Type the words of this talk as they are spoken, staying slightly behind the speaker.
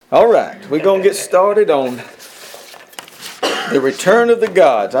All right, we're going to get started on the return of the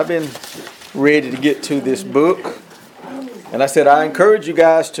gods. I've been ready to get to this book. And I said I encourage you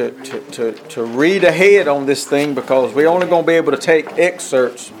guys to read ahead on this thing because we're only going to be able to take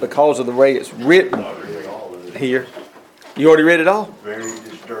excerpts because of the way it's written here. You already read it all? Very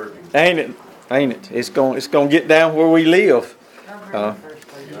disturbing. Ain't it? Ain't it? It's going to get down where we live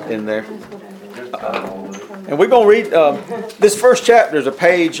in there. And we're going to read, this first chapter is a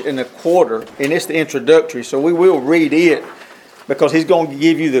page and a quarter, and it's the introductory, so we will read it because he's going to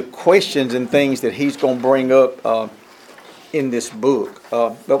give you the questions and things that he's going to bring up in this book.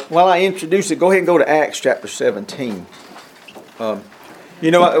 But while I introduce it, go ahead and go to Acts chapter 17.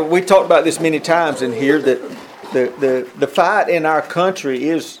 We talked about this many times in here that the fight in our country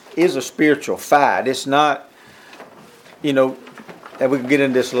is a spiritual fight. It's not, and we can get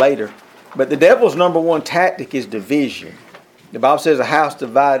into this later. But the devil's number one tactic is division. The Bible says a house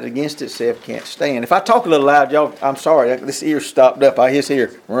divided against itself can't stand. If I talk a little loud, y'all, I'm sorry. This ear stopped up. I hear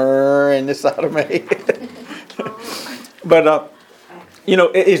in this side of my head. But,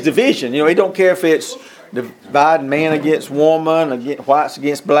 it's division. He don't care if it's dividing man against woman, whites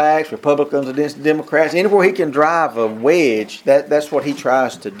against blacks, Republicans against Democrats. Anywhere he can drive a wedge, that's what he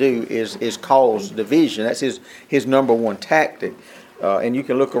tries to do is cause division. That's his number one tactic. And you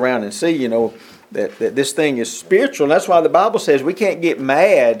can look around and see, that this thing is spiritual. And that's why the Bible says we can't get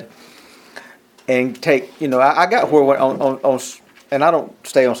mad and take, I got where on and I don't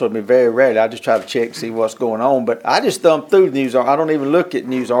stay on social media very rarely. I just try to check, see what's going on. But I just thumb through the news. I don't even look at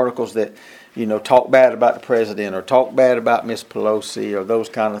news articles that, talk bad about the president or talk bad about Miss Pelosi or those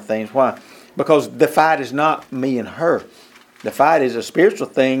kind of things. Why? Because the fight is not me and her. The fight is a spiritual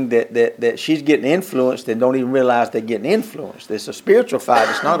thing that she's getting influenced and don't even realize they're getting influenced. It's a spiritual fight.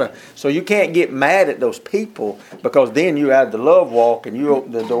 It's not so you can't get mad at those people because then you have the love walk and you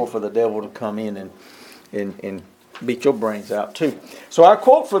open the door for the devil to come in and beat your brains out too. So our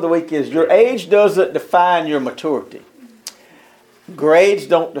quote for the week is, your age doesn't define your maturity. Grades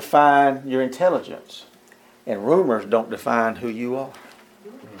don't define your intelligence. And rumors don't define who you are.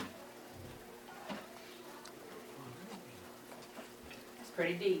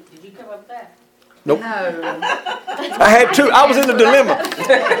 Pretty deep. Did you come up with that? Nope. No. I had two. I was in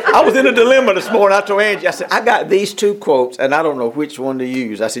a dilemma this morning. I told Angie, I said, I got these two quotes, and I don't know which one to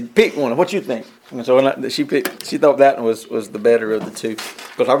use. I said, pick one. What you think? And so she thought that one was the better of the two.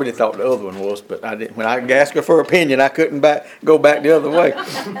 Because I really thought the other one was, but I didn't. When I asked her for her opinion, I couldn't go back the other way.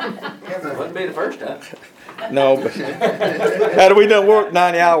 Wouldn't be the first time. No, but had we done work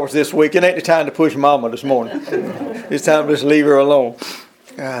 90 hours this week, it ain't the time to push Mama this morning. It's time to just leave her alone.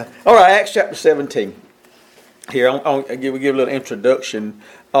 All right, Acts chapter 17. Here, I'll give a little introduction.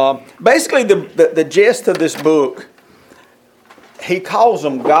 Basically, the gist of this book, he calls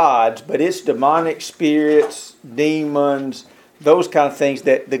them gods, but it's demonic spirits, demons, those kind of things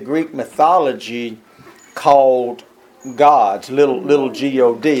that the Greek mythology called gods, little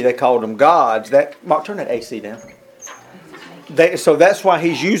G-O-D. They called them gods. Mark, turn that AC down. So that's why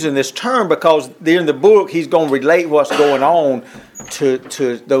he's using this term, because in the book he's going to relate what's going on to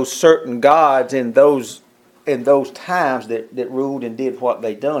those certain gods in those times that ruled and did what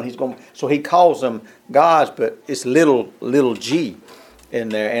they done. So he calls them gods, but it's little G in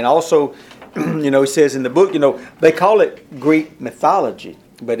there. And also, he says in the book, they call it Greek mythology,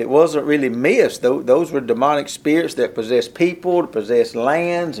 but it wasn't really myths. Those were demonic spirits that possessed people, that possessed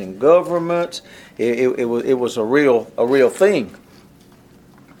lands and governments. It was a real thing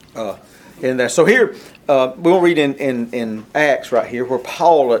in there. So here we'll read in Acts right here where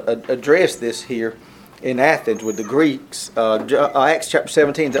Paul addressed this here in Athens with the Greeks. Acts chapter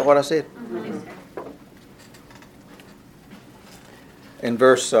 17. Is that what I said? Mm-hmm. In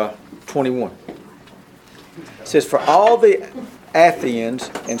verse 21, it says, "For all the Athenians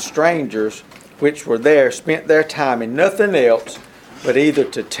and strangers which were there spent their time in nothing else but either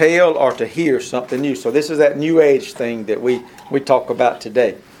to tell or to hear something new." So this is that New Age thing that we talk about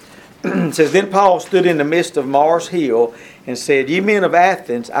today. It says, "Then Paul stood in the midst of Mars Hill and said, Ye men of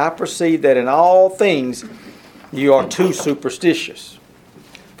Athens, I perceive that in all things you are too superstitious.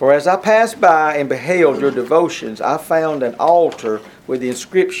 For as I passed by and beheld your devotions, I found an altar with the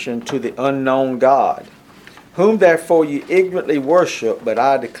inscription, To the unknown God, whom therefore you ignorantly worship, but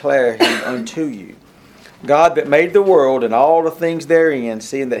I declare him unto you. God that made the world and all the things therein,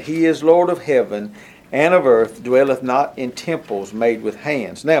 seeing that he is Lord of heaven and of earth, dwelleth not in temples made with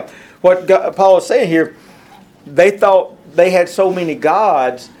hands." Now, what Paul is saying here, they thought they had so many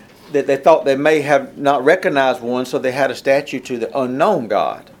gods that they thought they may have not recognized one, so they had a statue to the unknown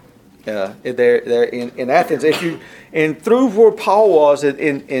God. there in Athens. And through where Paul was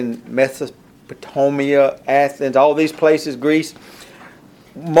in Mesopotamia, Athens, all these places, Greece,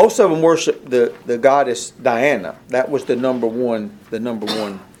 most of them worship the goddess Diana. That was the number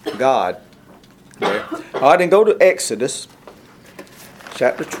one god there. All right, then go to Exodus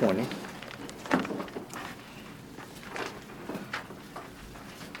chapter 20.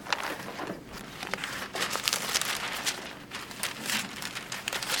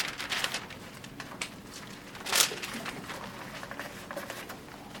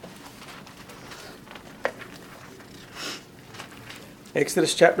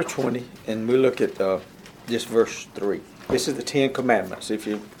 Exodus chapter 20, and we look at just verse 3. This is the Ten Commandments, if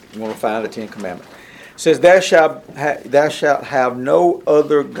you want to find the Ten Commandments. It says, thou shalt have no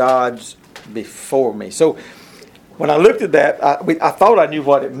other gods before me. So when I looked at that, I thought I knew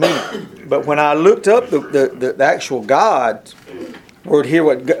what it meant. But when I looked up the actual God, word here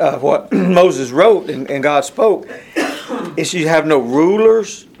what Moses wrote and God spoke, is you have no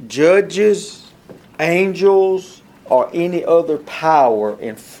rulers, judges, angels, or any other power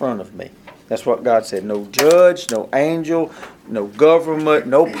in front of me. That's what God said. No judge, no angel, no government,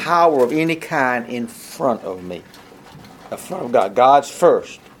 no power of any kind in front of me. In front of God. God's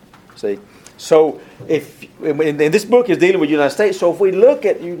first. See? So, and this book is dealing with the United States. So if we look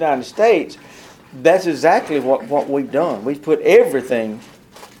at the United States, that's exactly what we've done. We've put everything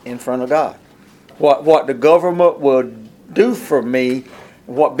in front of God. What the government will do for me,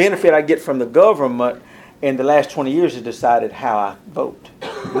 what benefit I get from the government, in the last 20 years has decided how I vote.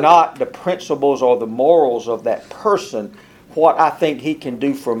 Not the principles or the morals of that person. What I think he can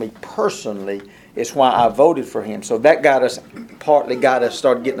do for me personally is why I voted for him. So that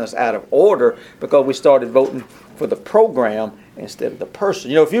started getting us out of order because we started voting for the program instead of the person.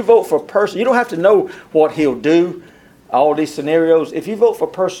 You know, if you vote for a person, you don't have to know what he'll do, all these scenarios. If you vote for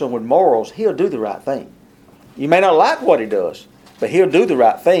a person with morals, he'll do the right thing. You may not like what he does, but he'll do the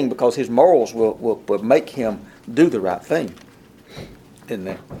right thing because his morals will make him do the right thing. Isn't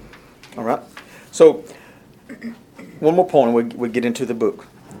there? All right. So, one more point and we get into the book.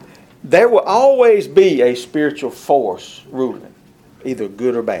 There will always be a spiritual force ruling, either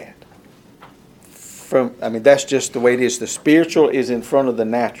good or bad. That's just the way it is. The spiritual is in front of the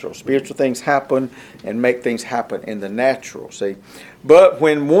natural. Spiritual things happen and make things happen in the natural, see. But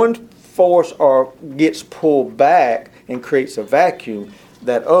when one force gets pulled back and creates a vacuum,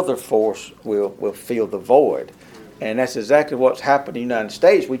 that other force will fill the void. And that's exactly what's happened in the United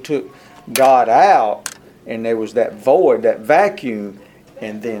States. We took God out, and there was that void, that vacuum,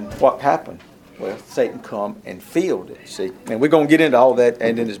 and then what happened? Well, Satan come and filled it, see. And we're going to get into all that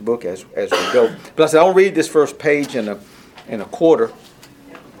and in this book as we go. But I said, I'll read this first page in a quarter,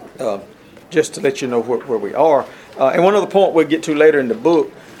 just to let you know where we are. And one other point we'll get to later in the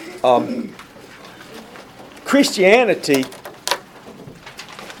book, Christianity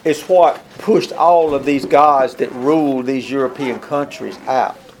is what pushed all of these gods that ruled these European countries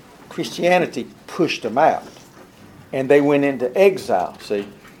out. Christianity pushed them out. And they went into exile, see.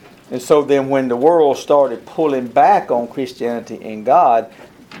 And so then when the world started pulling back on Christianity and God,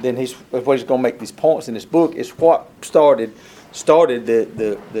 then what he's going to make these points in this book is what started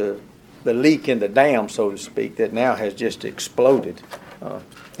the leak in the dam, so to speak, that now has just exploded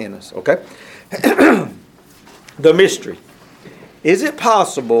in us. Okay? The mystery. Is it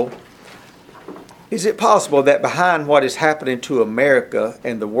possible that behind what is happening to America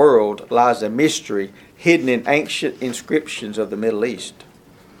and the world lies a mystery hidden in ancient inscriptions of the Middle East?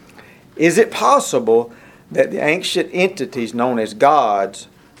 Is it possible that the ancient entities known as gods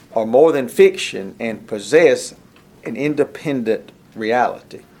are more than fiction and possess an independent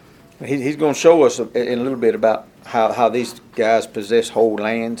reality? He's going to show us in a little bit about how these guys possess whole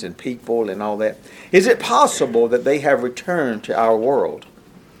lands and people and all that. Is it possible that they have returned to our world?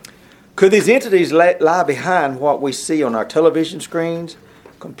 Could these entities lie behind what we see on our television screens,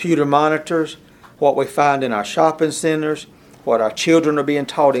 computer monitors, what we find in our shopping centers, what our children are being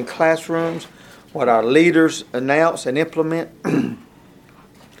taught in classrooms, what our leaders announce and implement?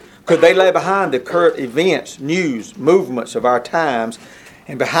 Could they lay behind the current events, news, movements of our times,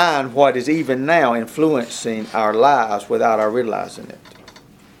 and behind what is even now influencing our lives without our realizing it?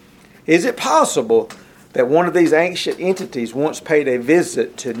 Is it possible that one of these ancient entities once paid a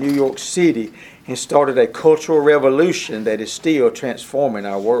visit to New York City and started a cultural revolution that is still transforming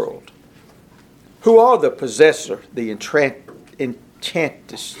our world? Who are the possessor, the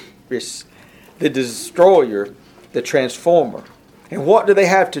enchantress, the destroyer, the transformer? And what do they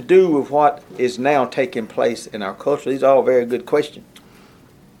have to do with what is now taking place in our culture? These are all very good questions.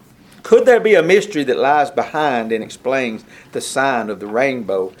 Could there be a mystery that lies behind and explains the sign of the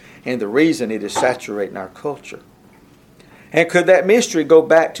rainbow and the reason it is saturating our culture. And could that mystery go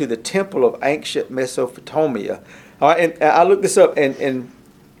back to the temple of ancient Mesopotamia? All right, and I looked this up. In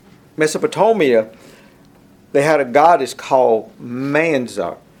Mesopotamia, they had a goddess called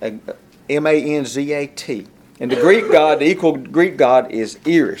Manzat, Manzat. And the Greek god, the equal Greek god is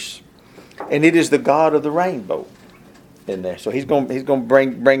Eris. And it is the god of the rainbow in there. So he's going to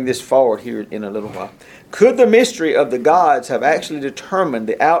bring this forward here in a little while. Could the mystery of the gods have actually determined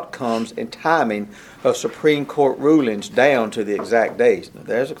the outcomes and timing of Supreme Court rulings down to the exact days? Now,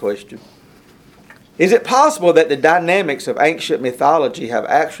 there's a question. Is it possible that the dynamics of ancient mythology have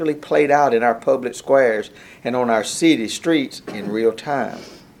actually played out in our public squares and on our city streets in real time?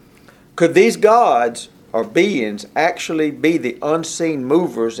 Could these gods or beings actually be the unseen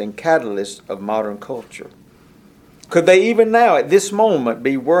movers and catalysts of modern culture? Could they even now, at this moment,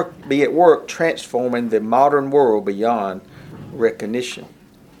 be at work transforming the modern world beyond recognition?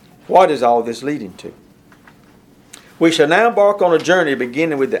 What is all this leading to? We shall now embark on a journey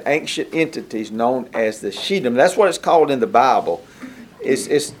beginning with the ancient entities known as the Shedem. That's what it's called in the Bible.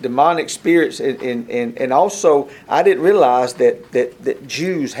 It's demonic spirits, and also I didn't realize that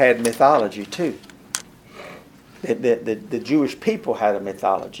Jews had mythology too. That the Jewish people had a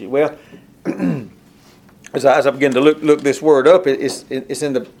mythology. Well, as I begin to look this word up, it's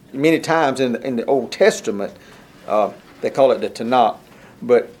in the many times in the Old Testament. They call it the Tanakh,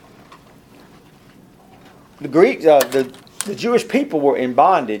 but the Greek, the Jewish people were in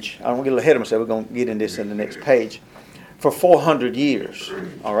bondage. I'm going to get a little ahead of myself. We're going to get into this in the next page. For 400 years,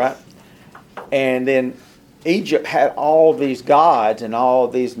 all right? And then Egypt had all these gods and all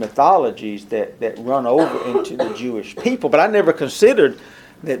these mythologies that run over into the Jewish people. But I never considered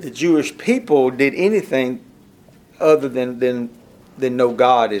that the Jewish people did anything other than know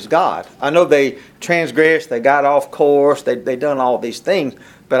God is God. I know they transgressed, they got off course, they done all these things,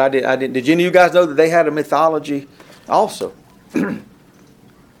 but I didn't. Did any of you guys know that they had a mythology also?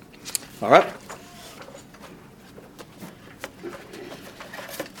 All right.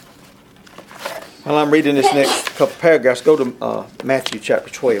 While I'm reading this next couple paragraphs, go to Matthew chapter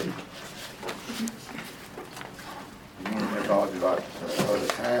 12. Mythology like other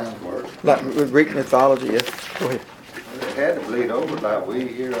times were. Like Greek mythology, yeah. Go ahead. It had to bleed over like we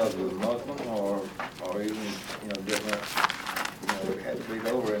hear of the Muslim or even different. It had to bleed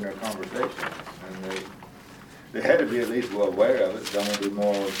over in their conversation, and they had to be at least well aware of it. Some will be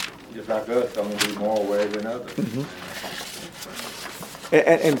more, just like us. Some will be more aware than others. Mm-hmm.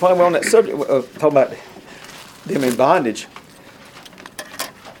 And while we're on that subject, talking about them in bondage,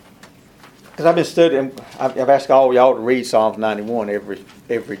 because I've been studying, I've asked all y'all to read Psalms 91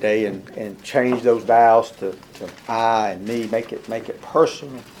 every day and change those vows to I and me, make it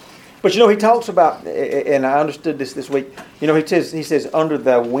personal. But he talks about, and I understood this week. He says under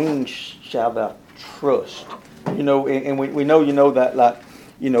thy wings shall thou trust. And we know that, like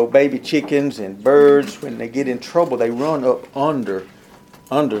baby chickens and birds, when they get in trouble, they run up under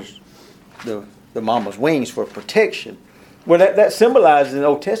the mama's wings for protection. Well, that symbolizes in the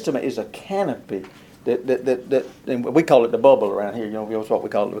Old Testament is a canopy that and we call it the bubble around here. That's what we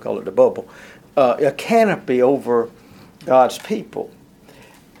call it. We call it the bubble, a canopy over God's people.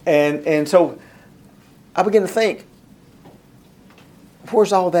 And so I begin to think,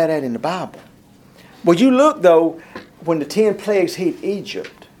 where's all that at in the Bible? Well, you look though, when the 10 plagues hit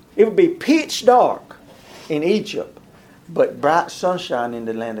Egypt, it would be pitch dark in Egypt, but bright sunshine in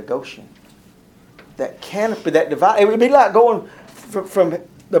the land of Goshen. That canopy, that divide, it would be like going from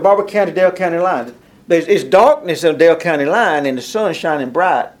the Barber County, Dale County line. It's darkness on Dale County line and the sun shining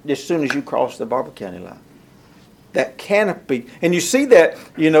bright as soon as you cross the Barber County line. That canopy, and you see that,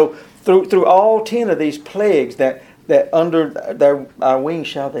 through all 10 of these plagues, that under our wings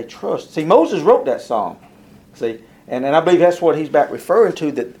shall they trust. See, Moses wrote that song. See, and I believe that's what he's back referring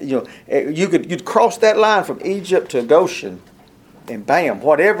to. That you'd cross that line from Egypt to Goshen, and bam,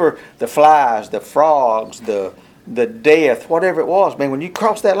 whatever the flies, the frogs, the death, whatever it was, man, when you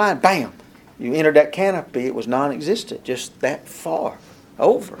cross that line, bam, you entered that canopy. It was non-existent, just that far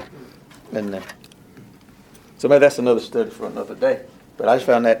over, and so maybe that's another study for another day. But I just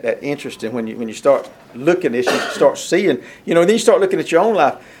found that interesting when you start looking at this, you start seeing, then you start looking at your own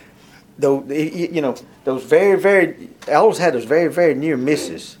life. Though those very, very, I always had those very, very near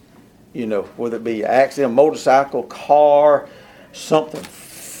misses. Whether it be an accident, motorcycle, car, something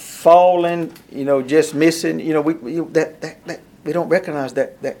falling, just missing. We don't recognize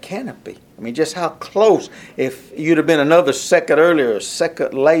that canopy. I mean, just how close. If you'd have been another second earlier, a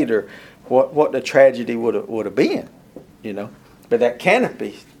second later, what the tragedy would have been. But that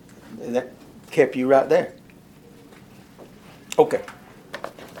canopy, that kept you right there. Okay.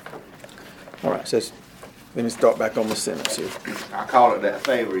 All right, says, let me start back on my sentence here. I call it that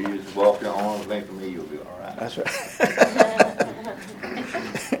favor. You just walk your arms length to me, you'll be all right. That's right.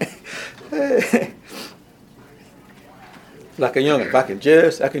 Like a youngin', if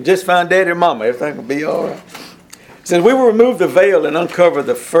I can just find daddy or mama, everything will be all right. It says, we will remove the veil and uncover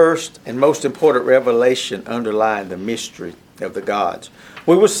the first and most important revelation underlying the mystery of the gods.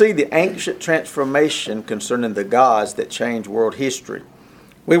 We will see the ancient transformation concerning the gods that changed world history.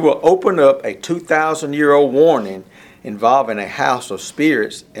 We will open up a 2,000-year-old warning involving a house of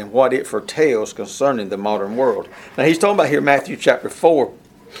spirits and what it foretells concerning the modern world. Now he's talking about here Matthew chapter 4.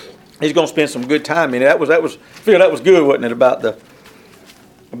 He's going to spend some good time in it. That was Phil, that was good, wasn't it? About the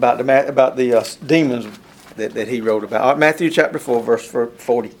demons that he wrote about. All right, Matthew chapter 4, verse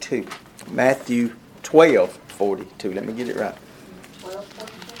 42. Matthew 12:42. Let me get it right.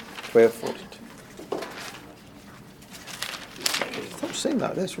 12:42. It don't seem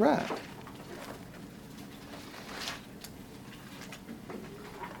like that's right.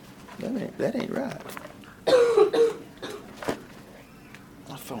 That ain't right.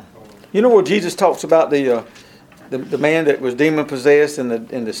 My phone. You know where Jesus talks about the man that was demon possessed and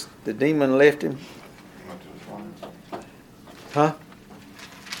the demon left him? Huh?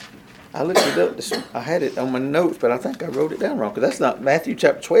 I looked it up. I had it on my notes, but I think I wrote it down wrong because that's not Matthew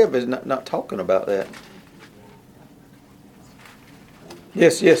chapter 12 is not talking about that.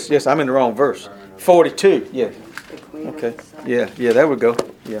 Yes. I'm in the wrong verse. 42. Yeah. Okay. Yeah. There we go.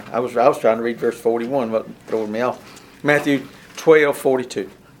 Yeah. I was trying to read verse 41, but throwing me off. Matthew 12:42.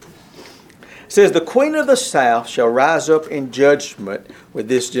 It says, the queen of the south shall rise up in judgment with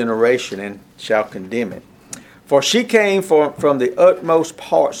this generation and shall condemn it. For she came from the utmost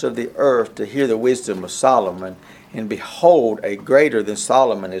parts of the earth to hear the wisdom of Solomon, and behold, a greater than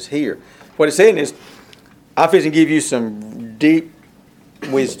Solomon is here. What it's saying is, I'm going to give you some deep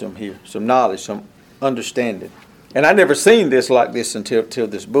wisdom here, some knowledge, some understanding. And I never seen this like this until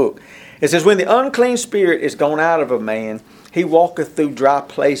this book. It says, when the unclean spirit is gone out of a man, he walketh through dry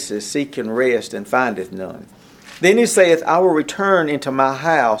places, seeking rest, and findeth none. Then he saith, I will return into my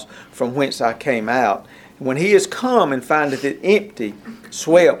house from whence I came out. And when he is come and findeth it empty,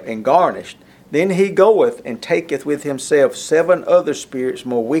 swept, and garnished, then he goeth and taketh with himself 7 other spirits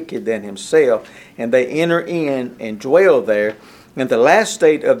more wicked than himself, and they enter in and dwell there. And the last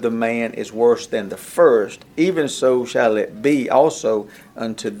state of the man is worse than the first. Even so shall it be also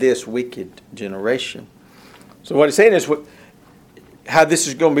unto this wicked generation. So what he's saying is, how this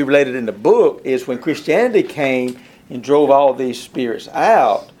is going to be related in the book is when Christianity came and drove all these spirits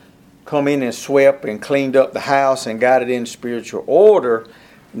out, come in and swept and cleaned up the house and got it in spiritual order.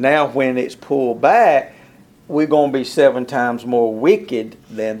 Now when it's pulled back, we're going to be 7 times more wicked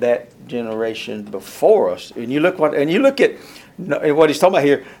than that generation before us. And you look at what he's talking about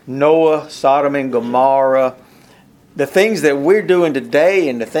here, Noah, Sodom and Gomorrah, the things that we're doing today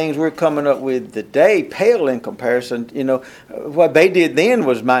and the things we're coming up with today pale in comparison. You know, what they did then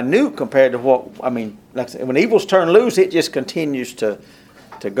was minute compared to what, like I said, when evil's turned loose, it just continues to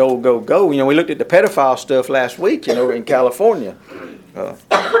go. You know, we looked at the pedophile stuff last week, in California. All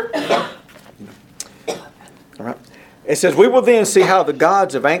right. It says, we will then see how the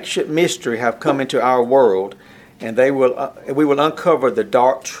gods of ancient mystery have come into our world, and we will uncover the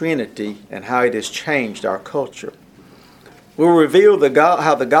dark trinity and how it has changed our culture. We will reveal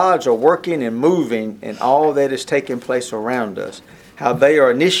how the gods are working and moving in all that is taking place around us, how they are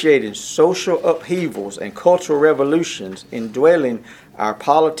initiating social upheavals and cultural revolutions, indwelling our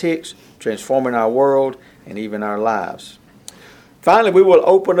politics, transforming our world, and even our lives. Finally, we will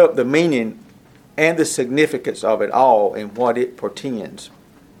open up the meaning and the significance of it all and what it portends,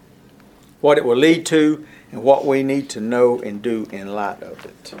 what it will lead to, and what we need to know and do in light of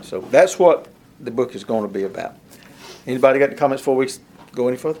it. So that's what the book is going to be about. Anybody got any comments before we go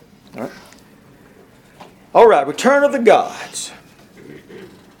any further? All right, return of the gods.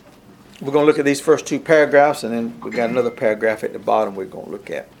 We're going to look at these first 2 paragraphs, and then we've got another paragraph at the bottom we're going to look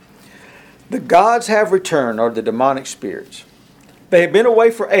at. The gods have returned, or the demonic spirits. They had been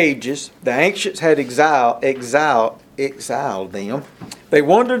away for ages. The ancients had exiled them. They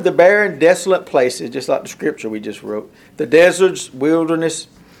wandered the barren, desolate places, just like the scripture we just wrote. The deserts, wilderness,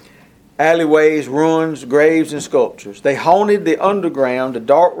 alleyways, ruins, graves, and sculptures. They haunted the underground, the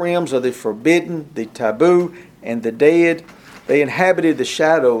dark realms of the forbidden, the taboo, and the dead. They inhabited the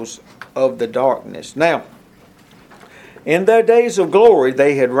shadows of the darkness. Now, in their days of glory,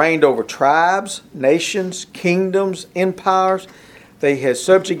 they had reigned over tribes, nations, kingdoms, empires. They had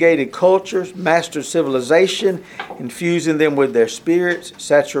subjugated cultures, mastered civilization, infusing them with their spirits,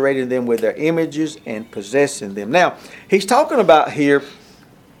 saturating them with their images, and possessing them. Now, he's talking about here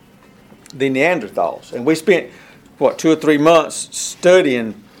the Neanderthals. And we spent, 2 or 3 months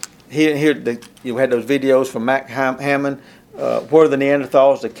studying. You had those videos from Mac Hammond, where the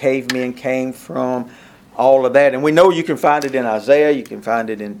Neanderthals, the cavemen came from, all of that. And we know you can find it in Isaiah, you can find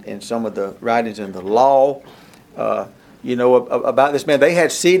it in some of the writings in the law, about this man. They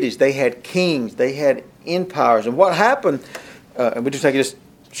had cities, they had kings, they had empires. And what happened, and we'll just take this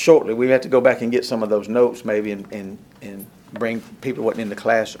shortly, we have to go back and get some of those notes maybe and bring people who wasn't in the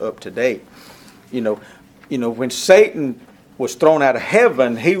class up to date. When Satan was thrown out of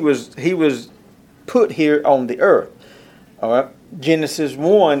heaven, he was put here on the earth. All right, Genesis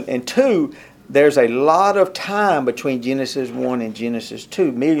 1 and 2, there's a lot of time between Genesis 1 and Genesis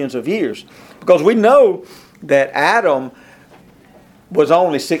 2, millions of years. Because we know that Adam was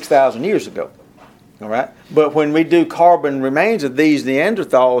only 6,000 years ago. All right, but when we do carbon remains of these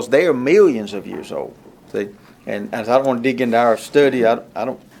Neanderthals, they are millions of years old. See, and as I don't want to dig into our study, I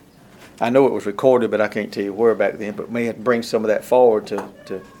know it was recorded, but I can't tell you where back then. But we had to bring some of that forward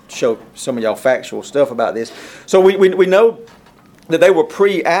to show some of y'all factual stuff about this. So we know that they were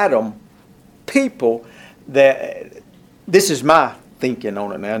pre-Adam people. That this is my thinking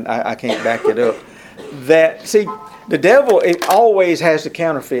on it, man. I can't back it up. That, see, the devil, it always has to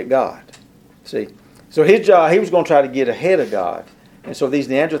counterfeit God. See, so his job, he was going to try to get ahead of God. And so these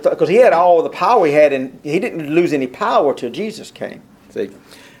Neanderthals, because he had all the power he had, and he didn't lose any power till Jesus came. See,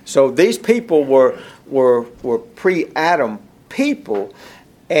 so these people were pre-Adam people,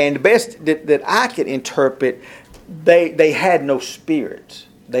 and the best that I could interpret, they had no spirits.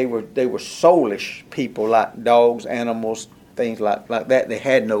 They were soulish people, like dogs, animals, things like that. They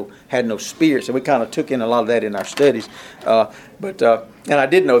had no spirits, and we kind of took in a lot of that in our studies. And I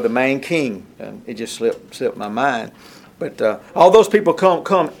did know the main king, and it just slipped my mind. But all those people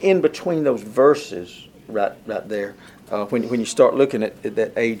come in between those verses right there when you start looking at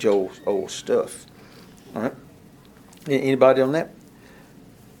that age-old stuff. All right? Anybody on that?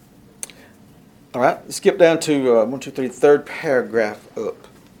 All right, let's skip down to third paragraph up.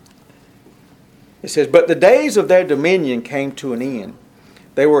 It says, "But the days of their dominion came to an end.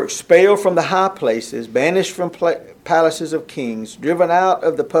 They were expelled from the high places, banished from palaces of kings, driven out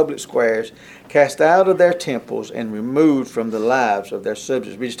of the public squares, cast out of their temples, and removed from the lives of their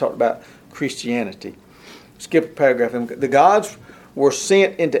subjects." We just talked about Christianity. Skip a paragraph. "The gods were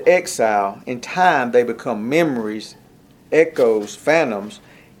sent into exile. In time they become memories, echoes, phantoms,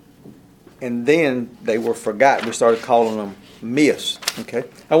 and then they were forgotten." We started calling them myths. Okay,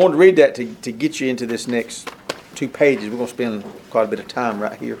 I want to read that to get you into this next 2 pages. We're going to spend quite a bit of time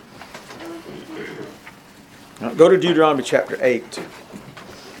right here. Now, go to Deuteronomy chapter 8.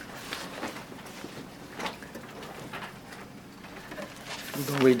 I'm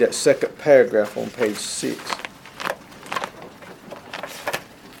going to read that second paragraph on page 6.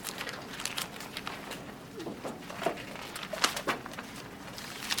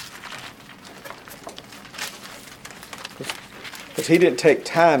 Because he didn't take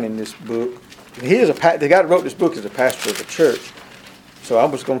time in this book. The guy that wrote this book is a pastor of the church. So I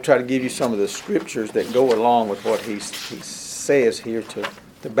was going to try to give you some of the scriptures that go along with what he says here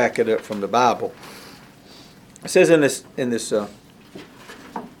to back it up from the Bible. It says in this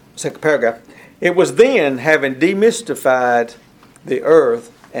second paragraph, "It was then, having demystified the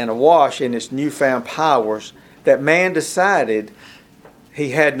earth and awash in its newfound powers, that man decided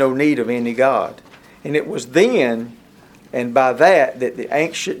he had no need of any God. And it was then, and by that the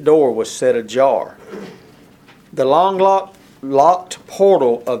ancient door was set ajar. The long locked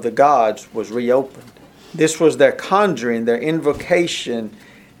portal of the gods was reopened. This was their conjuring, their invocation,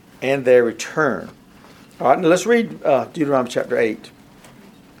 and their return." All right, now let's read Deuteronomy chapter 8.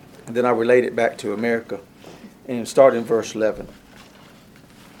 And then I'll relate it back to America. And start in verse 11.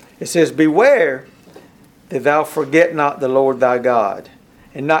 It says, "Beware that thou forget not the Lord thy God,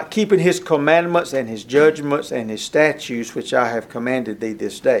 and not keeping his commandments and his judgments and his statutes which I have commanded thee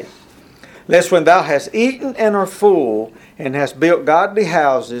this day. Lest when thou hast eaten and are full, and hast built godly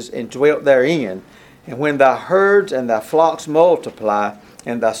houses and dwelt therein, and when thy herds and thy flocks multiply,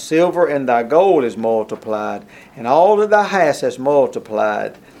 and thy silver and thy gold is multiplied, and all that thou hast has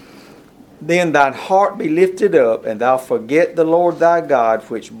multiplied, then thine heart be lifted up, and thou forget the Lord thy God,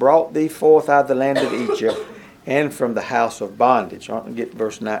 which brought thee forth out of the land of Egypt, and from the house of bondage." All right, we'll get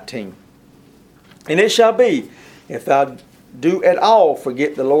verse 19. "And it shall be, if thou do at all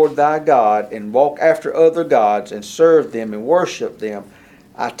forget the Lord thy God, and walk after other gods, and serve them, and worship them,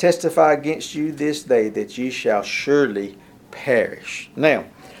 I testify against you this day that ye shall surely perish." Now,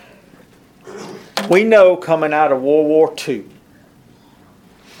 we know coming out of World War II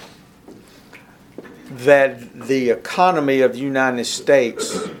that the economy of the United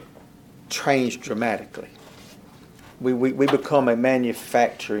States changed dramatically. We become a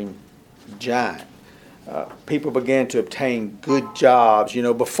manufacturing giant. People began to obtain good jobs.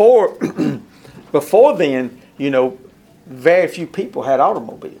 Before before then, very few people had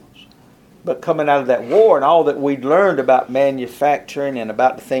automobiles. But coming out of that war and all that we'd learned about manufacturing and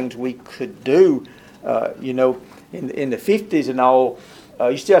about the things we could do, in the 50s and all,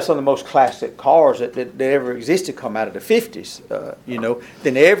 you still have some of the most classic cars that ever existed come out of the 50s.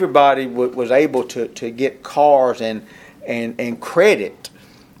 Then everybody was able to get cars, and credit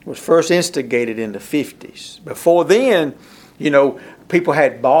was first instigated in the 50s. Before then, people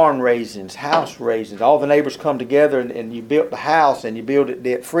had barn raisings, house raisings. All the neighbors come together and you built the house and you build it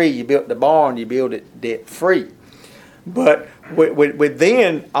debt free. You built the barn, you build it debt free. But with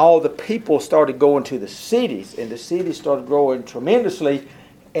then, all the people started going to the cities, and the cities started growing tremendously,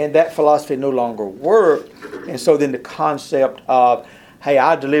 and that philosophy no longer worked. And so then the concept of, hey,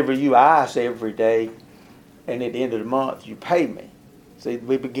 I deliver you ice every day, and at the end of the month you pay me. See,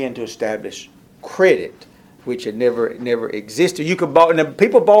 we began to establish credit, which had never existed. You could borrow, and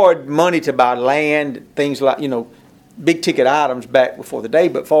people borrowed money to buy land, things like, big ticket items back before the day.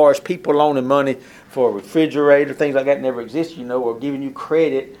 But as far as people loaning money for a refrigerator, things like that never existed, or giving you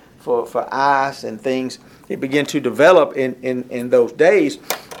credit for ice and things. It began to develop in those days.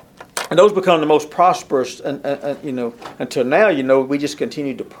 And those become the most prosperous, until now, we just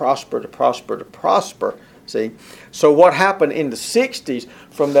continue to prosper. See? So what happened in the 60s,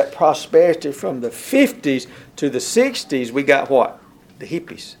 from that prosperity from the 50s to the 60s, we got what? The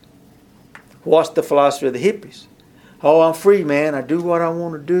hippies. What's the philosophy of the hippies? Oh, I'm free, man. I do what I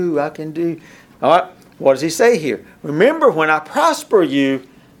want to do. I can do. All right. What does he say here? Remember, when I prosper you,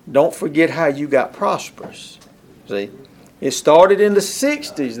 don't forget how you got prosperous. See? It started in the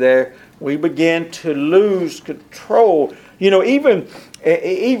 60s there. We began to lose control. Even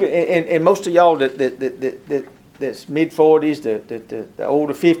and most of y'all that's mid 40s, the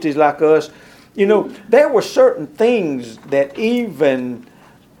older 50s like us, there were certain things that even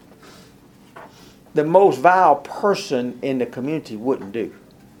the most vile person in the community wouldn't do.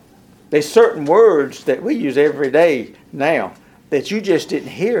 There's certain words that we use every day now that you just didn't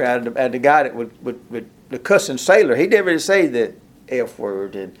hear out of the guy that would the cussing sailor. He never say the F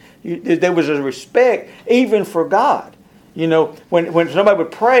word, and there was a respect even for God. When somebody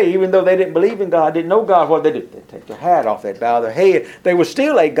would pray, even though they didn't believe in God, didn't know God, what they did? They'd take their hat off, they'd bow their head. There was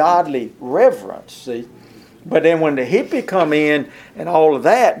still a godly reverence, see. But then when the hippie come in and all of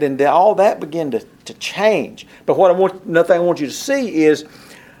that, then all that began to change. But another thing I want you to see is,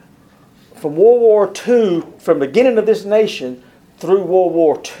 from World War II, from the beginning of this nation through World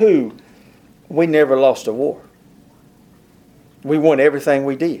War II, we never lost a war. We won everything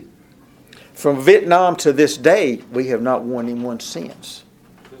we did. From Vietnam to this day, we have not won in one since.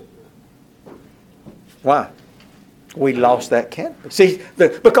 Why? We lost that canopy. See,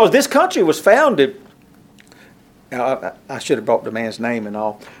 because this country was founded, I should have brought the man's name and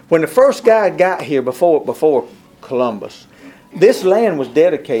all. When the first guy got here before Columbus, this land was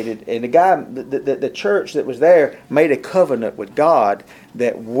dedicated, and the church that was there made a covenant with God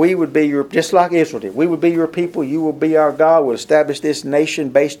that we would be just like Israel did. We would be your people, you will be our God. We'll establish this nation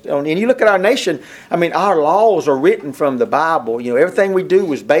based on, and you look at our nation, our laws are written from the Bible. Everything we do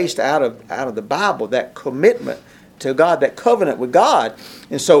was based out of the Bible, that commitment to God, that covenant with God.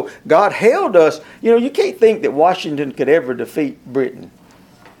 And so God held us. You can't think that Washington could ever defeat Britain,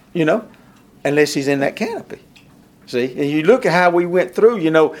 unless he's in that canopy. See, and you look at how we went through,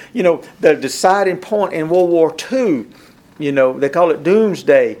 the deciding point in World War II, they call it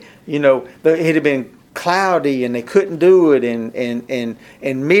doomsday. It had been cloudy and they couldn't do it,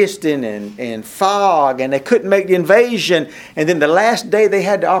 and misting and fog, and they couldn't make the invasion. And then the last day they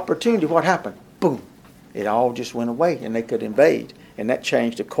had the opportunity, what happened? Boom. It all just went away and they could invade. And that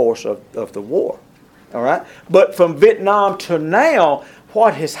changed the course of the war. All right? But from Vietnam to now,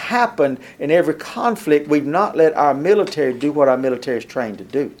 what has happened in every conflict, we've not let our military do what our military is trained to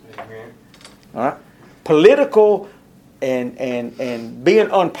do. All right? Political and being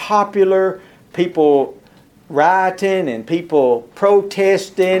unpopular, people rioting and people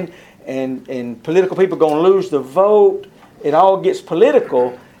protesting, and political people going to lose the vote. It all gets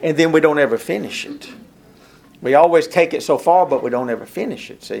political, and then we don't ever finish it. We always take it so far, but we don't ever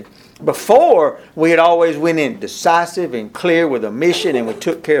finish it, see. Before, we had always went in decisive and clear with a mission, and we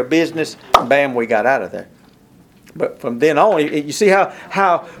took care of business, and bam, we got out of there. But from then on, you see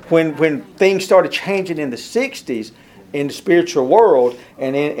how when things started changing in the 60s in the spiritual world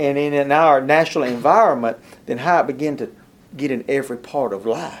and in our national environment, then how it began to get in every part of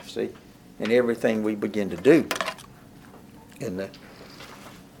life, see, and everything we begin to do.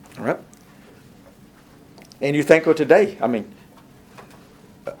 All right. And you think of today, I mean,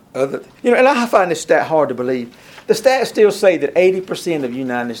 and I find this stat hard to believe. The stats still say that 80% of the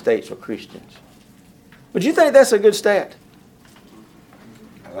United States are Christians. Would you think that's a good stat?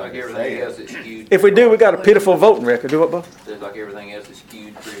 Like everything else, it's skewed. If we do, we got a pitiful voting record. Do what, Bo? Just like everything else is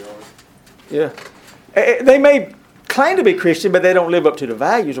skewed pretty hard. Yeah. They may claim to be Christian, but they don't live up to the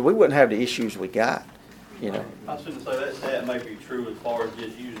values, or we wouldn't have the issues we got. I shouldn't say that may be true as far as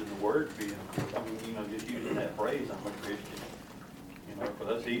just using the word being. I mean, just using that phrase, I'm a Christian. But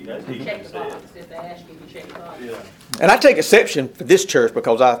that's easy Check to the say. box. If they ask you, you check the box. Yeah. And I take exception for this church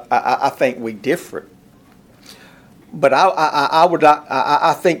because I think we differ. But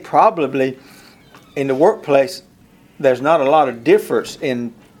I think probably in the workplace there's not a lot of difference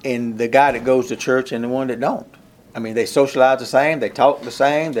in the guy that goes to church and the one that don't. I mean, they socialize the same, they talk the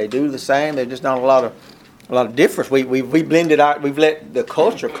same, they do the same. There's just not a lot of difference. We blended out. We've let the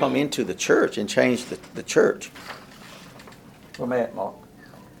culture come into the church and change the church. Where am I at, Mark?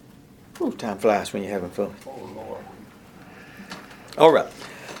 Ooh, time flies when you're having fun. All right.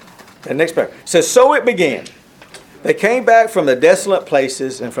 The next paragraph says, "So it began. They came back from the desolate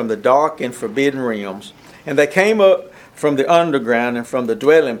places and from the dark and forbidden realms, and they came up from the underground and from the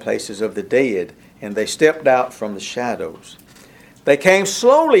dwelling places of the dead, and they stepped out from the shadows. They came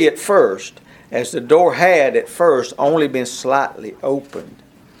slowly at first, as the door had at first only been slightly opened.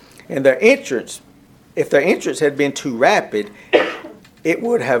 And if their entrance had been too rapid, it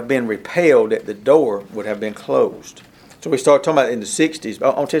would have been repelled that the door would have been closed." So we start talking about in the 60s.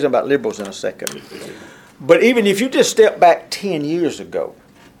 I'll tell you something about liberals in a second. But even if you just step back 10 years ago,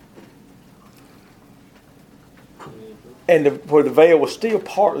 and where the veil was still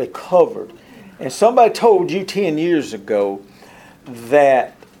partly covered, and somebody told you 10 years ago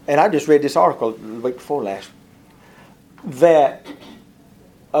that, and I just read this article the week before last, that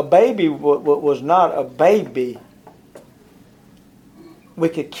a baby was not a baby, we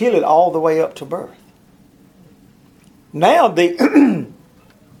could kill it all the way up to birth. Now they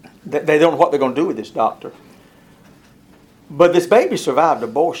don't know what they're going to do with this doctor. But this baby survived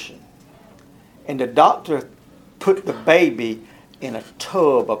abortion. And the doctor put the baby in a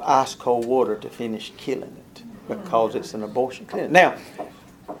tub of ice cold water to finish killing it because it's an abortion clinic. Now,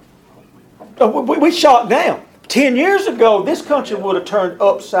 we shot down. 10 years ago, this country would have turned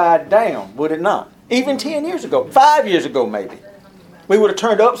upside down, would it not? Even 10 years ago, 5 years ago maybe. We would have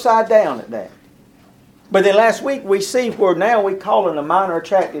turned upside down at that. But then last week we see where now we call them a minor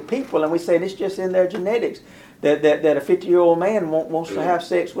attracted people, and we say it's just in their genetics that a 50-year-old man wants to have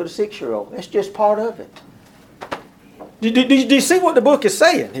sex with a 6-year-old. That's just part of it. Do you see what the book is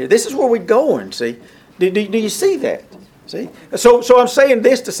saying here? This is where we're going, see? Do you see that? See? So I'm saying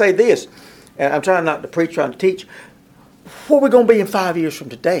this to say this, and I'm trying not to preach, trying to teach. Where are we going to be in 5 years from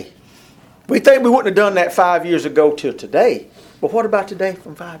today? We think we wouldn't have done that 5 years ago till today. But what about today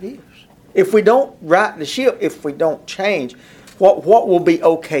from 5 years? If we don't right the ship, if we don't change, what will be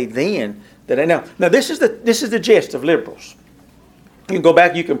okay then? Now this is the gist of liberals. You can go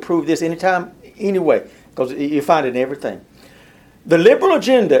back, you can prove this anytime, anyway, because you find it in everything. The liberal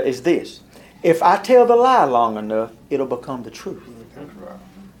agenda is this: if I tell the lie long enough, it'll become the truth.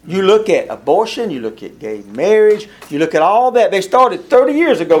 You look at abortion, you look at gay marriage, you look at all that. They started 30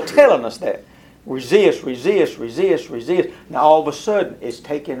 years ago telling us that. Resist, resist, resist, resist. Now all of a sudden it's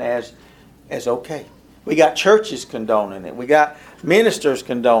taken as okay. We got churches condoning it. We got ministers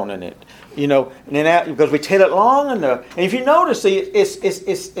condoning it. And then because we tell it long enough. And if you notice, see,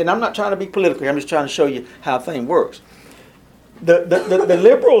 it's and I'm not trying to be political. I'm just trying to show you how the thing works. The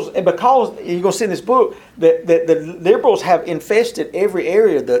liberals, and because you're going to see in this book that the liberals have infested every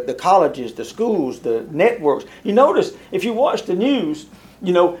area, the colleges, the schools, the networks. You notice if you watch the news,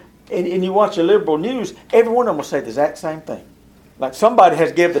 and you watch the liberal news, every one of them will say the exact same thing. Like somebody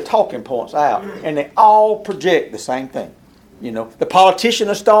has given the talking points out, and they all project the same thing. The politician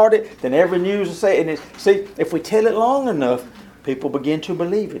has started, then every news will say, and see, if we tell it long enough, people begin to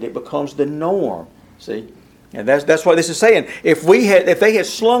believe it. It becomes the norm. See, and that's what this is saying. If they had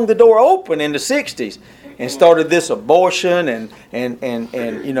slung the door open in the '60s and started this abortion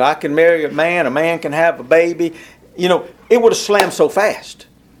and I can marry a man can have a baby, it would have slammed so fast,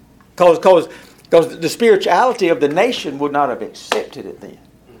 because the spirituality of the nation would not have accepted it then.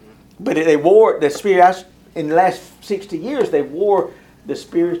 But they wore the spirit. In the last 60 years, they wore the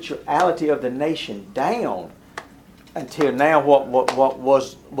spirituality of the nation down until now. What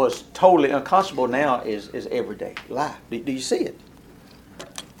was totally unconscionable now is everyday life. Do you see it?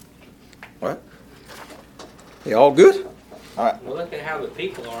 All right. You all good? All right. Well, look at how the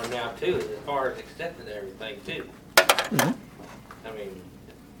people are now too, as far as accepting everything too. Mm-hmm. I mean,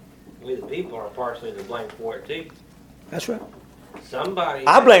 We the people are partially to blame for it too. That's right. Somebody.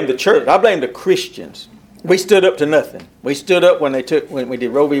 I blame the church. I blame the Christians. We stood up to nothing. We stood up when we did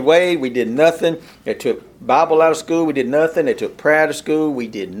Roe v. Wade. We did nothing. They took Bible out of school. We did nothing. They took prayer out of school. We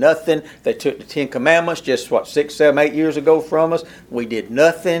did nothing. They took the Ten Commandments just 6, 7, 8 years ago from us. We did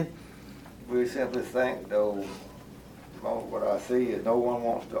nothing. We simply think, though, what I see is no one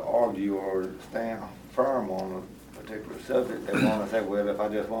wants to argue or stand firm on a particular subject. They want to say, well, if I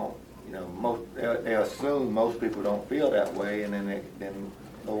just won't, they assume most people don't feel that way, and then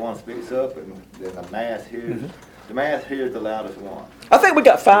no one speaks up, and then the mass hears. The mass hears the loudest one. I think we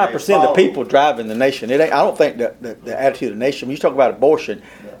got 5% of the people driving the nation. I don't think the attitude of the nation. When you talk about abortion,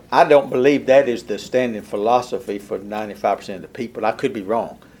 Yeah. I don't believe that is the standing philosophy for 95% of the people. I could be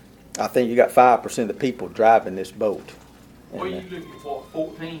wrong. I think you got 5% of the people driving this boat. What are you looking for?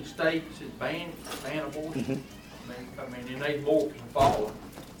 14 states that ban abortion? I mean, and they more can follow.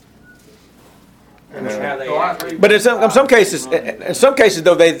 That's how they So I act. agree. But in some cases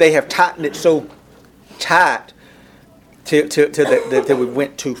though, they have tightened it so tight that we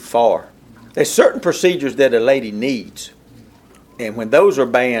went too far. There's certain procedures that a lady needs, and when those are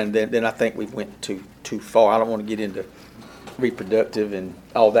banned, then I think we went too far. I don't want to get into reproductive and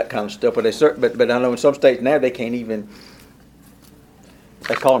all that kind of stuff, but I know in some states now they can't even.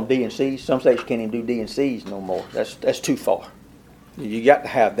 They call them D&Cs. Some states can't even do D&Cs no more. That's too far. You got to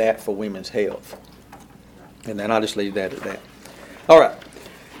have that for women's health. And then I'll just leave that at that. All right.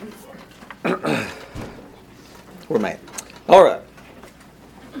 We're mad. All right.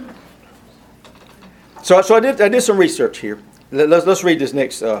 So I did some research here. Let's read this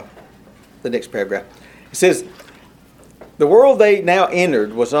the next paragraph. It says, the world they now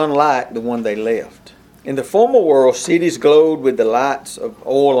entered was unlike the one they left. In the former world, cities glowed with the lights of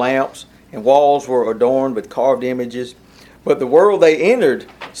oil lamps, and walls were adorned with carved images. But the world they entered,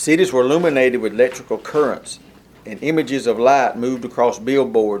 cities were illuminated with electrical currents, and images of light moved across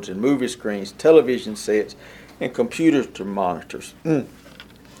billboards and movie screens, television sets, and computer monitors.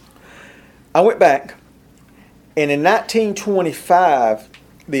 I went back, and in 1925,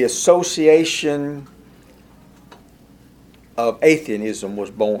 the Association of Atheism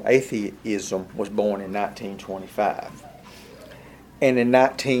was born. Atheism was born in 1925, and in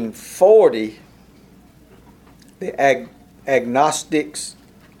 1940, the agnostics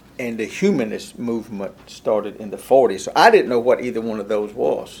and the humanist movement started in the 40s. So I didn't know what either one of those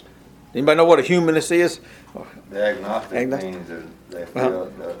was. Anybody know what a humanist is? The agnostic means that they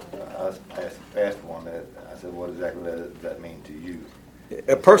feel I asked one that I said, what exactly does that mean to you?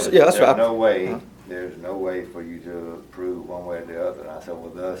 A person, yeah, that's right. There's no way for you to prove one way or the other. And I said, well,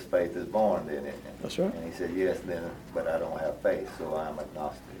 thus faith is born then. That's right. And he said, yes, then, but I don't have faith, so I'm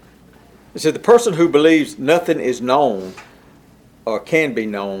agnostic. It said the person who believes nothing is known or can be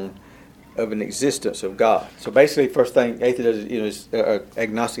known of an existence of God. So basically, first thing atheist does,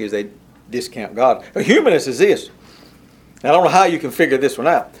 agnostic is they discount God. A humanist is this. Now, I don't know how you can figure this one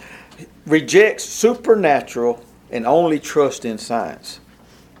out. Rejects supernatural and only trust in science.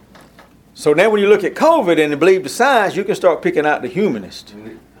 So now when you look at COVID and believe the science, you can start picking out the humanist.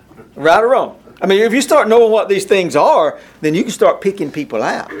 Right or wrong? I mean, if you start knowing what these things are, then you can start picking people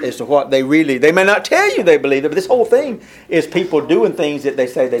out as to what they may not tell you they believe it, but this whole thing is people doing things that they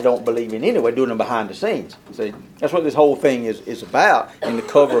say they don't believe in anyway, doing them behind the scenes. See, that's what this whole thing is about in the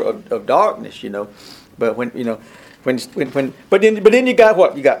cover of darkness, But but then you got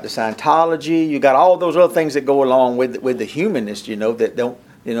what? You got the Scientology, you got all those other things that go along with the humanists, that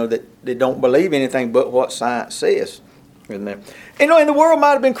don't believe anything but what science says. And the world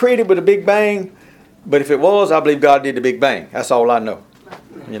might have been created with a Big Bang, but if it was, I believe God did the Big Bang. That's all I know,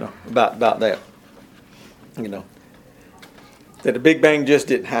 about that. That the Big Bang just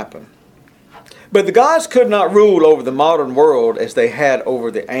didn't happen. But the gods could not rule over the modern world as they had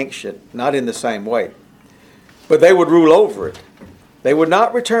over the ancient, not in the same way. But they would rule over it. They would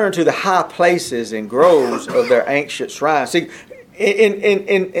not return to the high places and groves of their ancient shrines. See,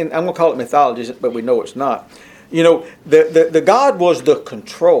 in I'm going to call it mythology, but we know it's not. The God was the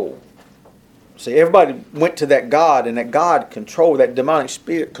control. See, everybody went to that God, and that God controlled, that demonic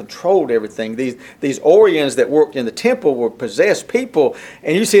spirit controlled everything. These Orions that worked in the temple were possessed people,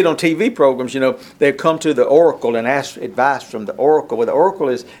 and you see it on TV programs, they'd come to the oracle and ask advice from the oracle. Well, the oracle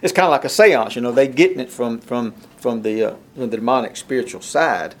is kind of like a seance, they're getting it from the demonic spiritual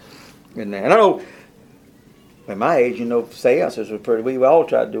side. And I know, at my age, seances were pretty, we all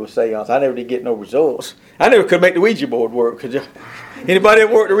tried to do a seance. I never did get no results. I never could make the Ouija board work. Could you? Anybody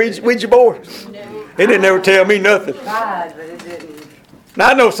ever worked the Ouija board? No. It didn't ever tell me nothing. Tried, but it didn't. Now,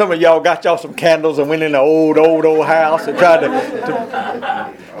 I know some of y'all got y'all some candles and went in the old house and tried to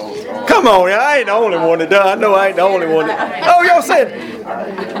Come on, I ain't the only one that done. I know I ain't the only one that. Oh, y'all said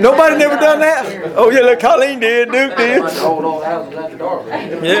nobody never done that? Oh yeah, look, Colleen did, Duke did.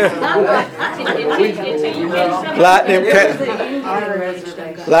 Yeah. Light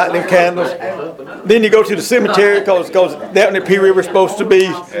them candles. Then you go to the cemetery because down at Pea River supposed to be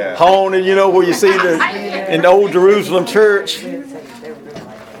haunted, you know, where you see in the old Jerusalem church.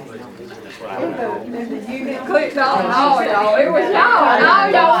 Clicked on all y'all. It was y'all. And all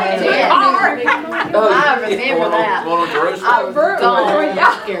y'all in the car. I remember that. I was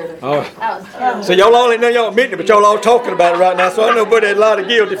y'all. Oh. So y'all only know y'all admitting it, but y'all all talking about it right now. So I know but there's a lot of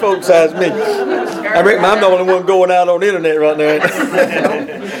guilty folks besides me. I reckon I'm the only one going out on the internet right now.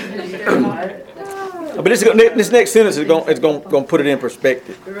 But this next sentence is going to put it in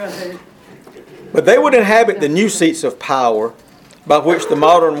perspective. But they would inhabit the new seats of power by which the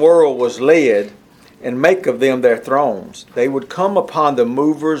modern world was led, and make of them their thrones. They would come upon the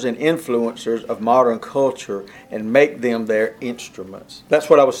movers and influencers of modern culture and make them their instruments. That's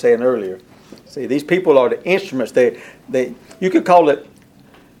what I was saying earlier. See, these people are the instruments. You could call it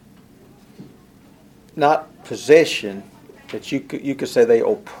not possession, but you could say they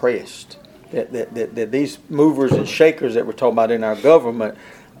oppressed. That these movers and shakers that we're talking about in our government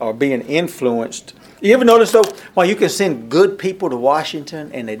are being influenced. You ever notice though, why you can send good people to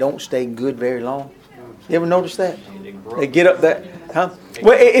Washington and they don't stay good very long? You ever notice that? They get up that, huh?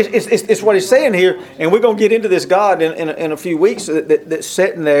 Well, it's what he's saying here, and we're going to get into this God in a few weeks that's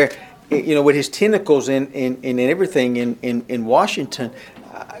sitting there, you know, with his tentacles in everything in Washington.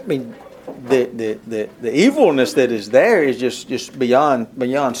 I mean, the evilness that is there is just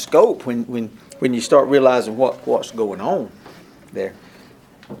beyond scope when you start realizing what's going on there.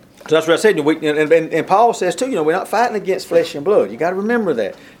 So that's what I said. And Paul says too, you know, we're not fighting against flesh and blood. You got to remember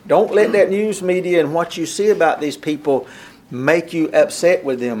that. Don't let that news media and what you see about these people make you upset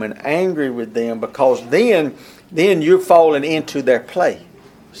with them and angry with them, because then you're falling into their play.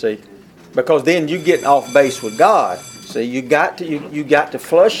 See, because then you get off base with God. See, you got to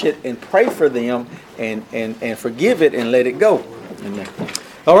flush it and pray for them and forgive it and let it go.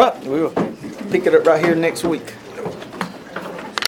 All right, we'll pick it up right here next week.